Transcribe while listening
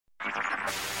HT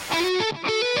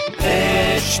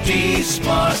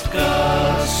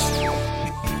Smartcast.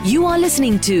 You are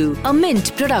listening to a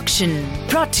Mint production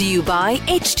brought to you by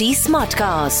HT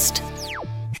Smartcast.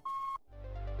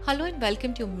 Hello and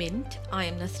welcome to Mint. I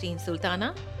am Nasreen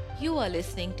Sultana. You are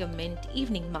listening to Mint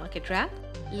Evening Market Wrap.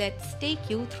 Let's take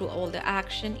you through all the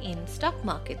action in stock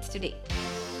markets today.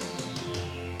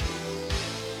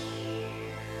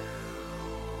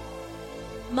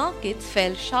 Markets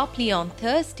fell sharply on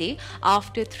Thursday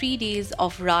after 3 days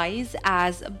of rise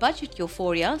as budget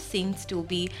euphoria seems to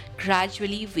be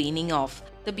gradually waning off.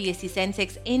 The BSE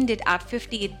Sensex ended at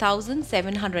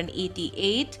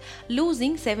 58,788,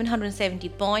 losing 770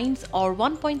 points or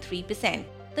 1.3%.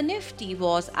 The Nifty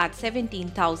was at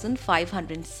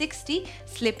 17,560,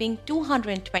 slipping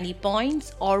 220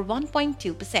 points or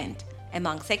 1.2%.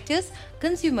 Among sectors,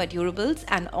 consumer durables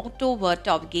and auto were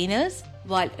top gainers,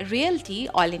 while realty,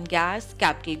 oil and gas,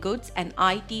 capital goods and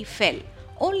IT fell.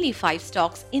 Only 5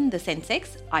 stocks in the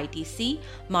Sensex, ITC,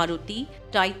 Maruti,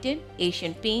 Titan,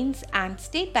 Asian Paints and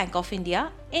State Bank of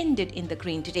India ended in the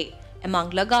green today.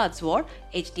 Among laggards were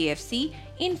HDFC,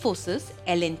 Infosys,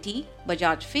 L&T,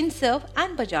 Bajaj Finserv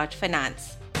and Bajaj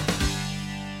Finance.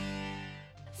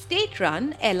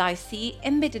 State-run LIC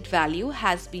embedded value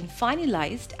has been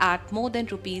finalized at more than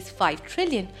Rs 5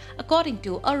 trillion according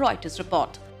to a Reuters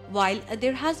report. While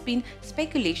there has been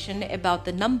speculation about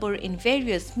the number in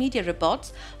various media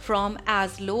reports from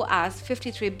as low as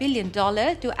 $53 billion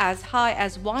to as high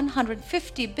as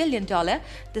 $150 billion,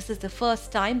 this is the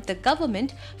first time the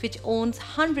government, which owns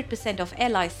 100% of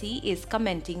LIC, is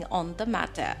commenting on the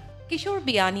matter. Kishore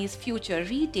Biyani's Future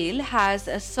Retail has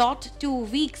sought 2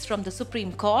 weeks from the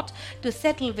Supreme Court to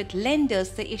settle with lenders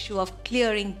the issue of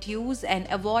clearing dues and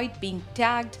avoid being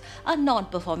tagged a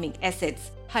non-performing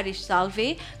assets. Harish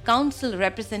Salve, counsel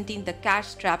representing the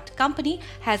cash-strapped company,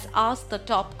 has asked the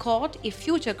top court if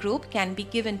Future Group can be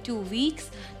given 2 weeks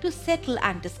to settle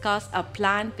and discuss a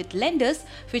plan with lenders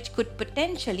which could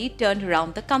potentially turn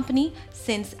around the company,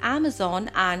 since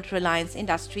Amazon and Reliance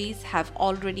Industries have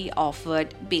already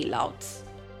offered bailouts.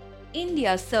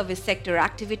 India's service sector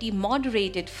activity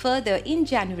moderated further in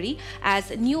January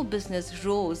as new business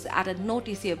rose at a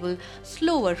noticeable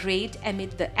slower rate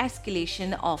amid the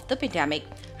escalation of the pandemic,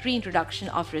 reintroduction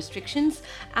of restrictions,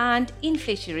 and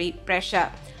inflationary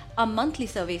pressure. A monthly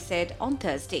survey said on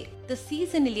Thursday. The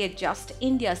seasonally adjusted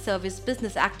India Service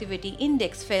Business Activity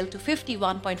Index fell to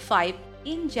 51.5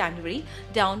 in January,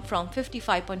 down from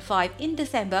 55.5 in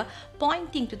December,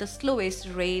 pointing to the slowest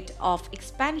rate of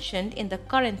expansion in the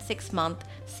current 6-month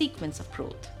sequence of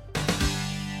growth.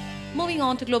 Moving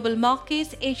on to global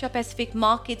markets, Asia-Pacific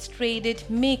markets traded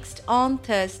mixed on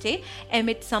Thursday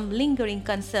amid some lingering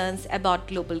concerns about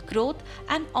global growth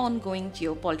and ongoing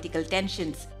geopolitical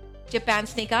tensions.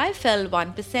 Japan's Nikkei fell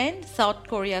 1%, South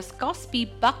Korea's Kospi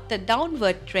bucked the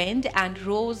downward trend and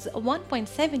rose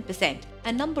 1.7%.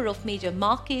 A number of major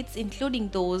markets, including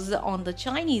those on the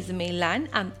Chinese mainland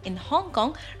and in Hong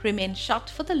Kong, remain shut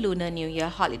for the Lunar New Year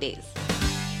holidays.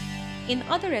 In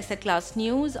other asset class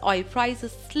news, oil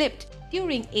prices slipped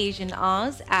during Asian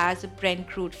hours as Brent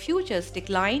crude futures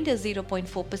declined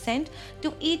 0.4%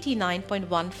 to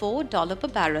 $89.14 per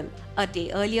barrel. A day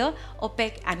earlier,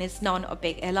 OPEC and its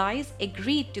non-OPEC allies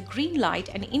agreed to greenlight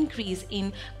an increase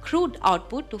in crude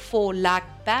output to 4 lakh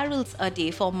barrels a day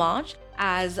for March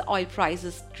as oil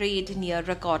prices trade near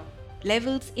record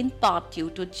levels, in part due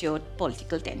to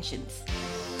geopolitical tensions.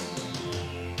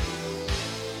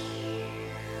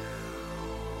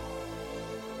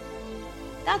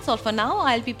 That's all for now.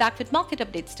 I'll be back with market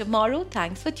updates tomorrow.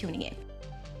 Thanks for tuning in.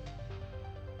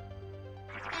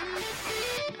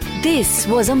 This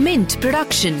was a Mint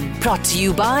production brought to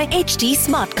you by HT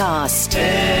Smartcast.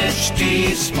 HT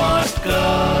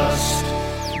Smartcast.